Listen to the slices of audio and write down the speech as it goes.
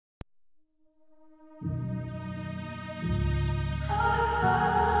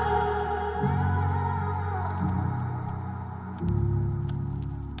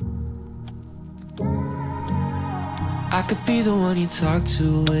I could be the one you talk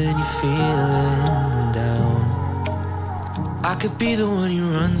to when you're feeling down. I could be the one you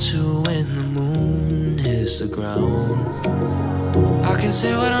run to when the moon hits the ground. I can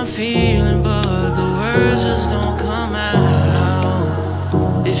say what I'm feeling, but the words just don't come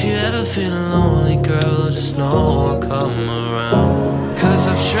out. If you ever feel lonely, girl, just know I'll come around. 'Cause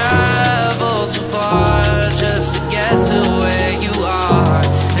I've traveled so far just to get to where you are.